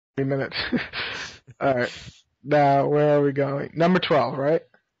minutes. All right. Now, where are we going? Number 12, right?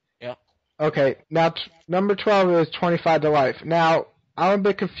 Yeah. Okay. Now, number 12 is 25 to Life. Now, I'm a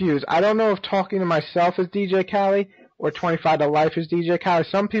bit confused. I don't know if Talking to Myself is DJ Khaled or 25 to Life is DJ Khaled.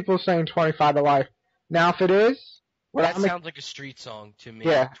 Some people are saying 25 to Life. Now, if it is, That sounds like a street song to me.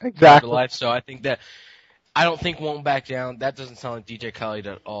 yeah, 25 exactly. to Life. So I don't think Won't Back Down. That doesn't sound like DJ Khaled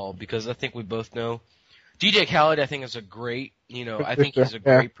at all, because I think we both know DJ Khaled. I think is a great, I think he's a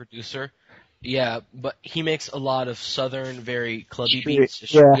great producer. Yeah, but he makes a lot of southern, very clubby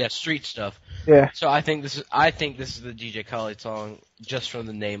beats. Yeah, street stuff. Yeah. So I think this is the DJ Khaled song. Just from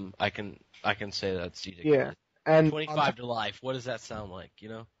the name, I can say that's DJ Khaled. Yeah. And 25 to Life. What does that sound like?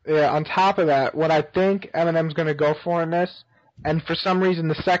 Yeah. On top of that, what I think Eminem's gonna go for in this, and for some reason,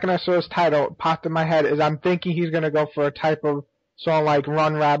 the second I saw his title, it popped in my head, is I'm thinking he's gonna go for a type of song like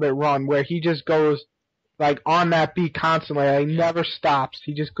Run Rabbit Run, where he just goes like on that beat constantly. He never stops.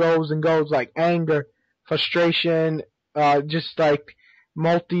 He just goes and goes, like anger, frustration, just like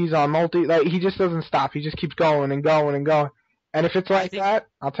multis on multi. Like he just doesn't stop. He just keeps going and going and going. And if it's like that,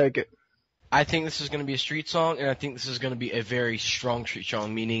 I'll take it. I think this is going to be a street song, and I think this is going to be a very strong street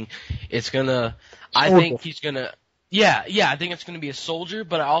song, meaning it's going to, I think he's going to, I think it's going to be a soldier,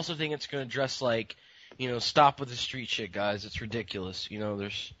 but I also think it's going to dress like, stop with the street shit, guys. It's ridiculous.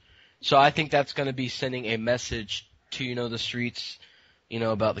 So I think that's going to be sending a message to, the streets,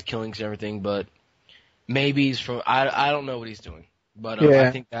 about the killings and everything, but maybe he's from, I don't know what he's doing, but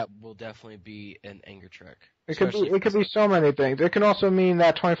I think that will definitely be an anger track. It could be so many things. It can also mean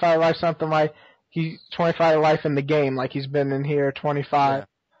that 25 Life, something like he's 25 Life in the game, like he's been in here 25,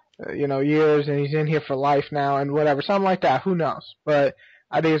 years, and he's in here for life now, and whatever, something like that. Who knows? But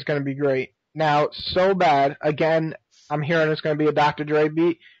I think it's going to be great. Now, So Bad, again, I'm hearing it's going to be a Dr. Dre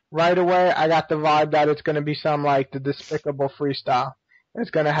beat. Right away, I got the vibe that it's going to be something like the Despicable Freestyle. It's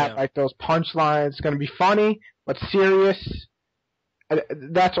going to have like those punchlines. It's going to be funny, but serious.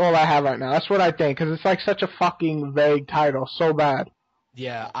 That's all I have right now. That's what I think, because it's like such a fucking vague title. So Bad.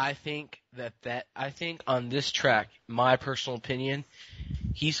 Yeah, I think I think on this track, my personal opinion,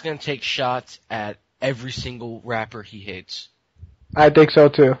 he's going to take shots at every single rapper he hates. I think so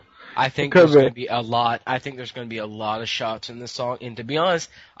too. I think there's going to be a lot. I think there's going to be a lot of shots in this song, and to be honest,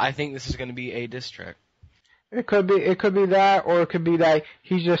 I think this is going to be a diss track. It could be that, or it could be that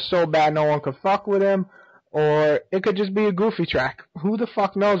he's just so bad no one could fuck with him, or it could just be a goofy track. Who the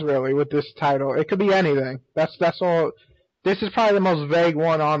fuck knows really with this title? It could be anything. That's all. This is probably the most vague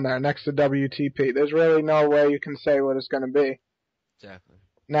one on there next to WTP. There's really no way you can say what it's going to be. Exactly.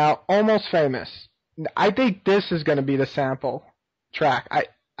 Now, Almost Famous. I think this is going to be the sample track. I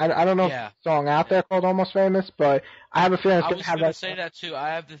don't know if there's a song out there called Almost Famous, but I have a feeling it's going to have that. I was going to say that too. I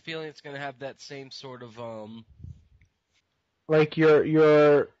have the feeling it's going to have that same sort of like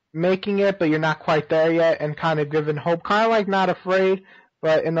you're making it, but you're not quite there yet, and kind of giving hope. Kind of like Not Afraid,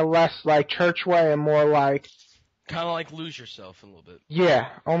 but in a less like church way and more like. Kind of like Lose Yourself a little bit. Yeah,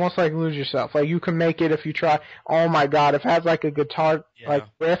 almost like Lose Yourself. Like you can make it if you try. Oh my god, if it has like a guitar like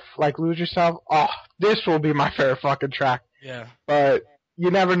riff like Lose Yourself, oh, this will be my favorite fucking track. Yeah. But you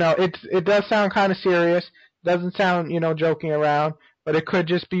never know. It does sound kind of serious. Doesn't sound, joking around, but it could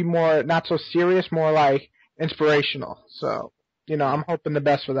just be more not so serious, more like inspirational. So, I'm hoping the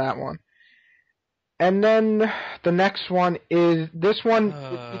best for that one. And then the next one is this one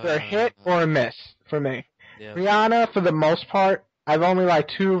is either a hit or a miss for me. Yeah. Rihanna, for the most part, I've only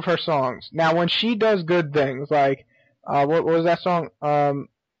liked 2 of her songs. Now, when she does good things, like what was that song? I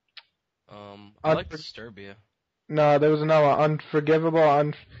like Disturbia. No, there was another one,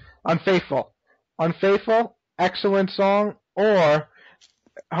 Unforgivable, Unfaithful. Unfaithful, excellent song. Or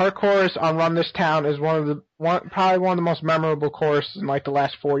her chorus on Run This Town is probably one of the most memorable choruses in like the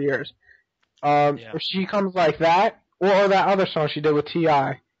last 4 years. If she comes like that, or that other song she did with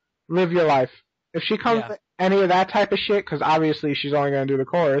T.I., Live Your Life. If she comes with any of that type of shit, because obviously she's only going to do the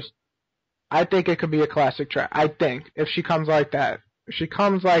chorus, I think it could be a classic track. I think. If she comes like that. If she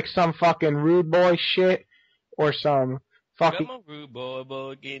comes like some fucking rude boy shit, or some fucking... I'm a rude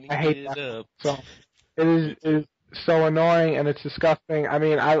boy, I hate that up. So, it is so annoying, and it's disgusting. I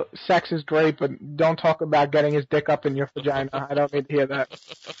mean, sex is great, but don't talk about getting his dick up in your vagina. I don't need to hear that.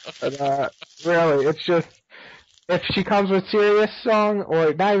 But, really, it's just... If she comes with serious song,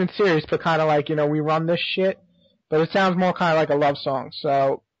 or not even serious, but kind of like, we run this shit, but it sounds more kind of like a love song,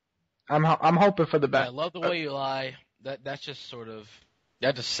 so I'm hoping for the best. I love The Way You Lie. That's just sort of,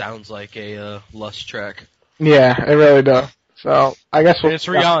 that just sounds like a lust track. Yeah, it really does. So, I guess it's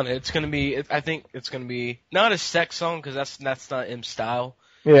Rihanna. It's gonna be, I think it's gonna be, not a sex song, because that's not M's style.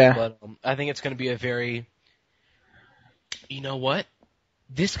 Yeah. But I think it's gonna be a very, you know what?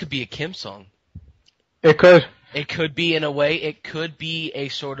 this could be a Kim song. It could. It could be, in a way, it could be a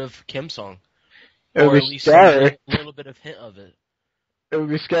sort of Kim song. It would or be at least scary. a little bit of hint of it. It would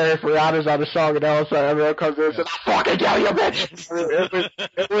be scary if Rihanna's on the song and all of a sudden everyone comes in and says, "I fucking tell you, bitch!" I mean,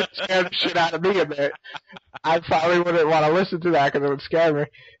 it would scare the shit out of me a bit. I probably wouldn't want to listen to that because it would scare me.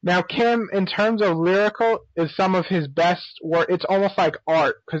 Now, Kim, in terms of lyrical, is some of his best work. It's almost like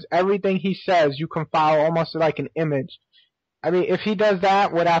art because everything he says, you can follow almost like an image. I mean, if he does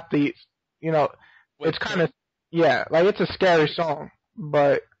that without the, it's kind of, yeah, like it's a scary song,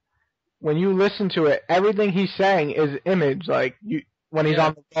 but when you listen to it, everything he's saying is image. Like when he's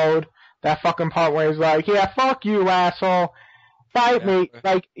on the road, that fucking part where he's like, "Yeah, fuck you, asshole, fight me."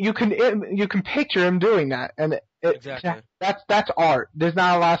 Like you can picture him doing that, and Exactly. that's art. There's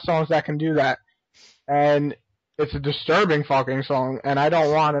not a lot of songs that can do that, and it's a disturbing fucking song. And I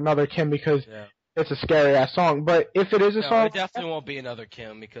don't want another Kim because it's a scary ass song. But if it is a song, it definitely won't be another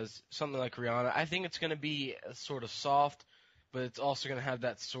Kim because something like Rihanna, I think it's gonna be sort of soft. But it's also going to have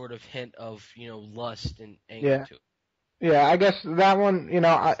that sort of hint of, lust and anger to it. Yeah, I guess that one,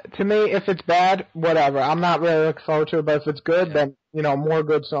 to me, if it's bad, whatever. I'm not really looking forward to it, but if it's good, then, more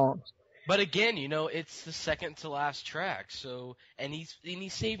good songs. But again, it's the second to last track, so, and he's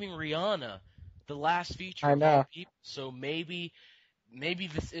saving Rihanna, the last feature I of know. all people, so maybe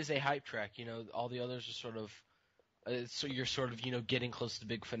this is a hype track, all the others are sort of, so you're sort of, getting close to the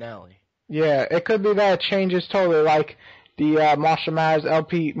big finale. Yeah, it could be that it changes totally, like, the Marshall Mathers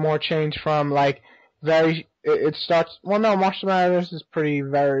LP more changed from like it starts. Well, no, Marshall Mathers is pretty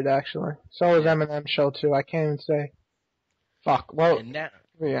varied actually. So is Eminem show too. I can't even say. Fuck. Well, it could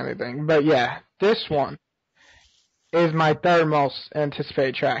be anything. But yeah, this one is my third most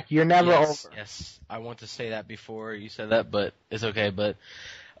anticipated track. You're Never Over. Yes, I want to say that before you said that, but it's okay. But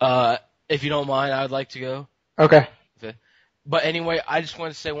if you don't mind, I'd like to go. Okay. But anyway, I just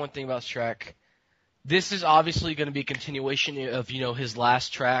want to say one thing about this track. This is obviously going to be a continuation of, his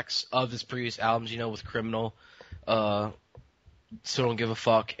last tracks of his previous albums, with Criminal, So Don't Give a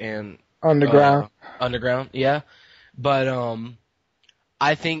Fuck, and Underground. Underground, yeah. But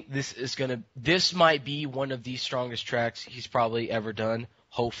I think this might be one of the strongest tracks he's probably ever done,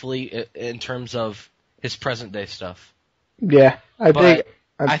 hopefully, in terms of his present day stuff. Yeah, I think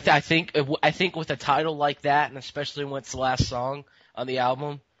with a title like that, and especially when it's the last song on the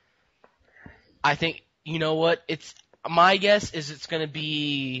album, I think, what, my guess is it's going to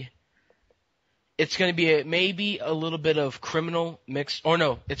be maybe a little bit of Criminal mixed, or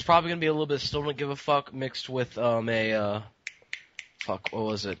no, it's probably going to be a little bit of Still Don't Give a Fuck mixed with, fuck, what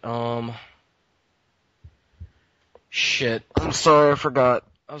was it? Shit. I'm sorry, I forgot.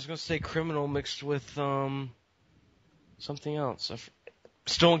 I was going to say Criminal mixed with, something else.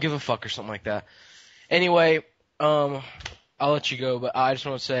 Still Don't Give a Fuck or something like that. Anyway, I'll let you go, but I just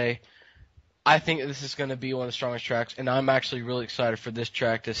want to say, I think this is going to be one of the strongest tracks, and I'm actually really excited for this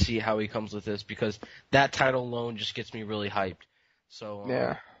track to see how he comes with this, because that title alone just gets me really hyped.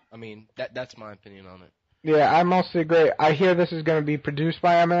 So, I mean, that's my opinion on it. Yeah, I mostly agree. I hear this is going to be produced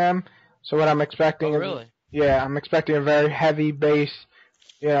by Eminem, so what I'm expecting I'm expecting a very heavy bass,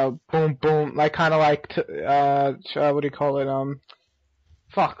 boom, boom, like kind of like, what do you call it,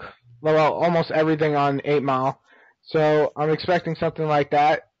 well, almost everything on 8 Mile. So I'm expecting something like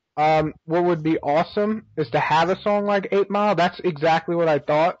that. What would be awesome is to have a song like 8 Mile. That's exactly what I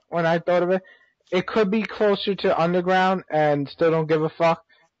thought when I thought of it. It could be closer to Underground and Still Don't Give a Fuck,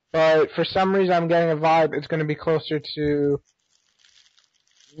 but for some reason I'm getting a vibe it's going to be closer to,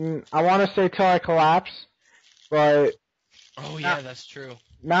 I want to say Till I Collapse, but... Oh yeah, that's true.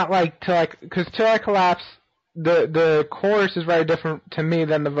 Not like because Till I Collapse, the chorus is very different to me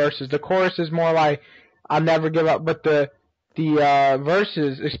than the verses. The chorus is more like, I'll never give up, but the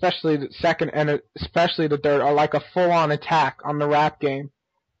verses, especially the second and especially the third, are like a full-on attack on the rap game.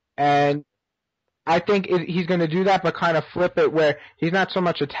 And I think he's going to do that, but kind of flip it where he's not so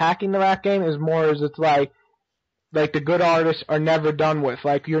much attacking the rap game, as more as it's like the good artists are never done with.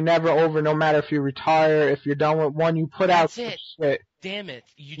 Like, you're never over, no matter if you retire, if you're done with one, you put out shit. Damn it.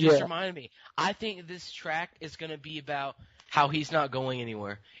 You just reminded me. I think this track is going to be about how he's not going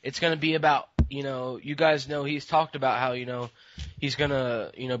anywhere. It's going to be about, you guys know he's talked about how, he's going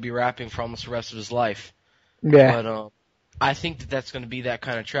to, be rapping for almost the rest of his life. Yeah. But I think that's going to be that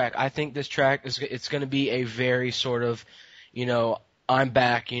kind of track. I think this track it's going to be a very sort of, I'm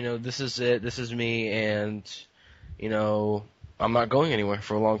back, this is it, this is me, and, I'm not going anywhere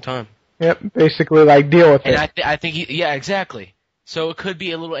for a long time. Yep, basically, deal with it. And I think yeah, exactly. So it could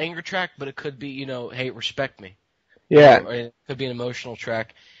be a little anger track, but it could be, hey, respect me. Yeah. Or it could be an emotional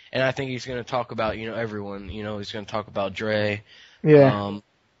track. And I think he's going to talk about, everyone. He's going to talk about Dre, Yeah.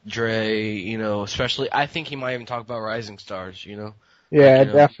 Dre, especially I think he might even talk about Rising Stars, Yeah,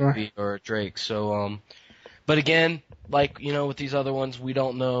 definitely. or Drake. So, but again, with these other ones, we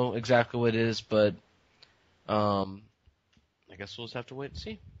don't know exactly what it is, but I guess we'll just have to wait and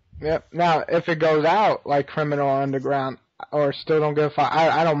see. Yep. Now, if it goes out like Criminal Underground or Still Don't Give a Fuck,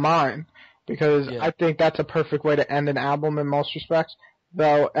 I don't mind because I think that's a perfect way to end an album in most respects.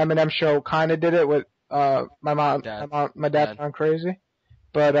 Though Eminem Show kind of did it with my dad's gone crazy,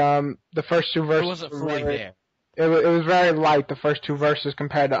 but the first two verses it wasn't fully there. It was very light, the first two verses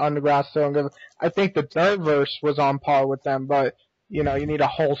compared to Underground Still Don't Give a Fuck. I think the third verse was on par with them, but you need a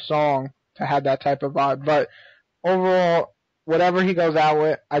whole song to have that type of vibe. But overall, whatever he goes out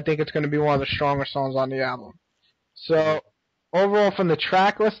with, I think it's going to be one of the stronger songs on the album. So, overall, from the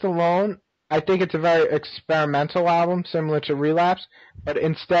track list alone, I think it's a very experimental album, similar to Relapse, but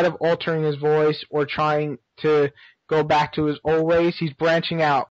instead of altering his voice or trying to go back to his old ways, he's branching out